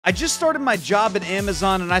I just started my job at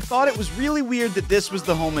Amazon and I thought it was really weird that this was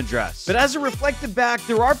the home address. But as I reflected back,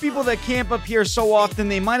 there are people that camp up here so often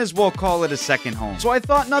they might as well call it a second home. So I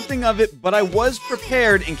thought nothing of it, but I was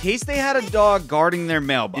prepared in case they had a dog guarding their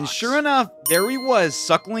mailbox. And sure enough, there he was,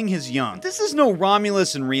 suckling his young. But this is no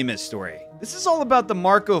Romulus and Remus story. This is all about the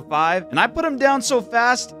Marco 5, and I put him down so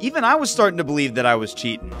fast, even I was starting to believe that I was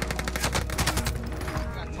cheating.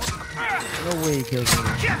 No way he killed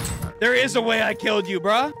me. There is a way I killed you,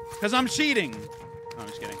 bruh, because I'm cheating. No, I'm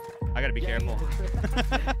just kidding. I gotta be careful.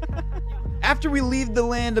 After we leave the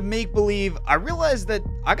land of make-believe, I realized that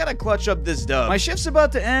I gotta clutch up this dub. My shift's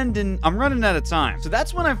about to end and I'm running out of time. So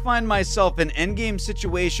that's when I find myself in an endgame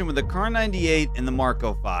situation with the KAR98 and the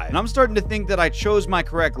Marco 5. And I'm starting to think that I chose my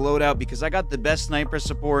correct loadout because I got the best sniper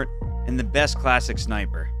support and the best classic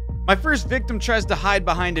sniper. My first victim tries to hide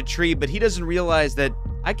behind a tree, but he doesn't realize that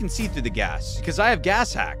I can see through the gas because I have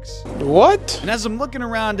gas hacks. What? And as I'm looking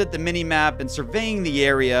around at the mini-map and surveying the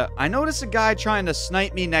area, I notice a guy trying to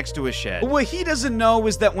snipe me next to a shed. But what he doesn't know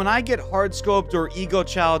is that when I get hard scoped or ego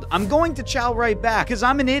chowed, I'm going to chow right back because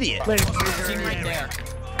I'm an idiot. Right there.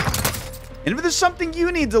 And if there's something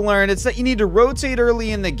you need to learn, it's that you need to rotate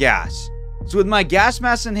early in the gas. So with my gas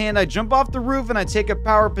mask in hand, I jump off the roof and I take a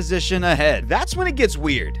power position ahead. That's when it gets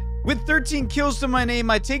weird. With 13 kills to my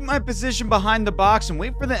name, I take my position behind the box and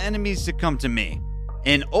wait for the enemies to come to me.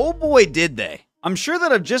 And oh boy, did they. I'm sure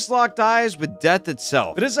that I've just locked eyes with death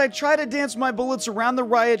itself. But as I try to dance my bullets around the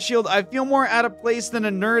riot shield, I feel more out of place than a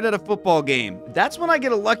nerd at a football game. That's when I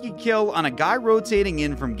get a lucky kill on a guy rotating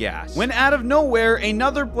in from gas. When out of nowhere,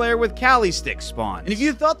 another player with Cali sticks spawns. And if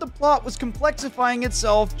you thought the plot was complexifying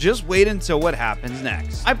itself, just wait until what happens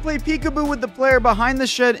next. I play peekaboo with the player behind the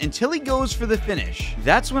shed until he goes for the finish.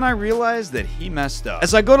 That's when I realize that he messed up.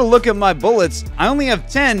 As I go to look at my bullets, I only have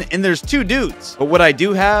 10 and there's 2 dudes. But what I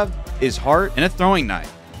do have is heart and a throwing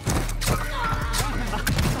knife.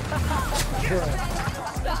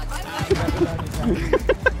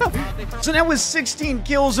 So now with 16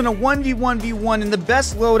 kills and a 1v1v1 and the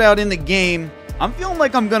best loadout in the game, I'm feeling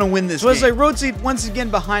like I'm gonna win this game. As I rotate once again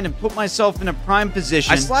behind and put myself in a prime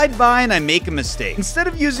position, I slide by and I make a mistake. Instead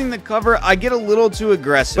of using the cover, I get a little too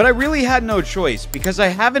aggressive. But I really had no choice because I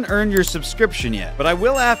haven't earned your subscription yet. But I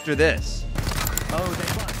will after this.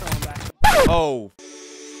 Oh,